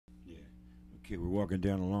Okay, we're walking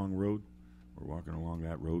down a long road. We're walking along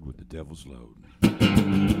that road with the devil's load.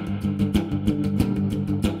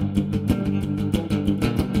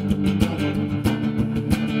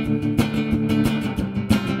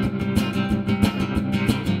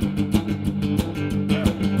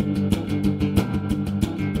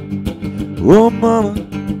 Oh, mama,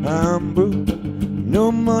 I'm broke. No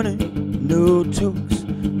money, no tokes.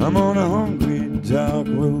 I'm on a hungry, dark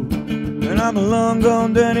road. And I'm a long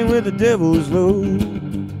gone daddy with the devil's load.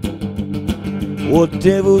 What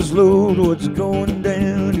devil's load? What's going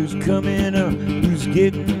down? Who's coming up? Who's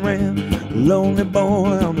getting round? Lonely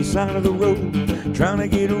boy on the side of the road, trying to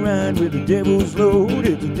get a ride with the devil's load.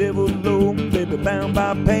 It's a devil's load, baby, bound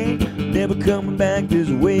by pain, never coming back this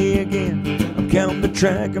way again. I'm counting the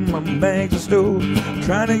track and my bags are stowed,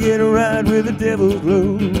 trying to get a ride with the devil's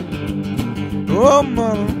load. Oh,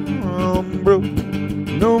 mama, I'm broke.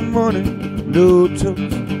 No money, no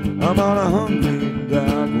toast. I'm on a hungry,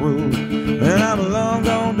 dark road, and I'm a long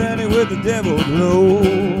gone daddy with the devil's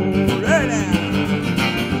load. Right now.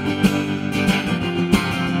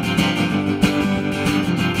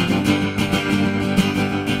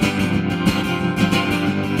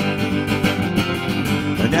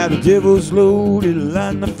 And now the devil's load is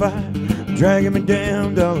lighting the fire, dragging me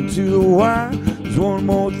down to the wire. There's one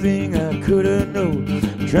more thing I could have known,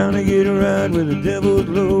 trying to get a ride with the devil's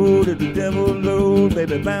load. At the devil's load,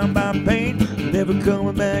 baby, bound by pain, never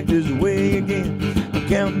coming back this way again. I'm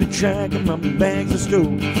counting the track and my bags are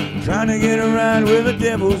stowed, trying to get a ride with the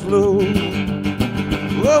devil's load.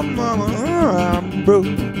 Oh, mama, I'm broke.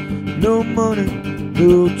 No money,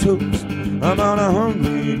 no toast. I'm on a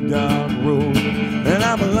hungry, dark road, and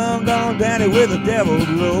I'm a long gone daddy with the devil's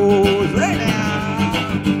load. Right now.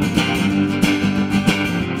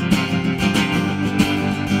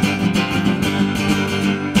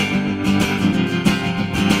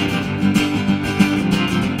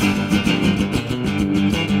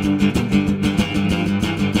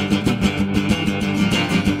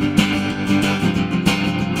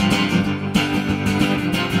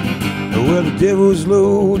 Well, the devil's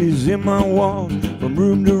load is in my walls, from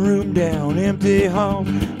room to room, down empty halls,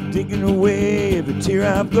 taking away every tear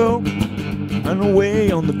I flow. I'm away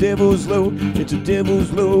on the devil's load. It's a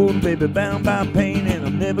devil's load, baby, bound by pain, and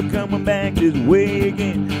I'm never coming back this way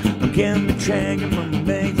again. I'm counting the track and my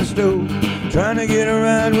bags are stowed, trying to get a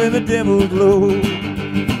ride with the devil's load.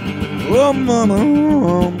 Oh, mama,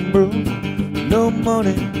 I'm broke. No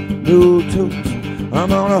money, no toast.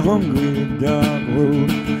 I'm on a hungry, dark road,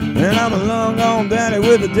 and I'm a long gone daddy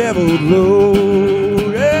with the devil's load.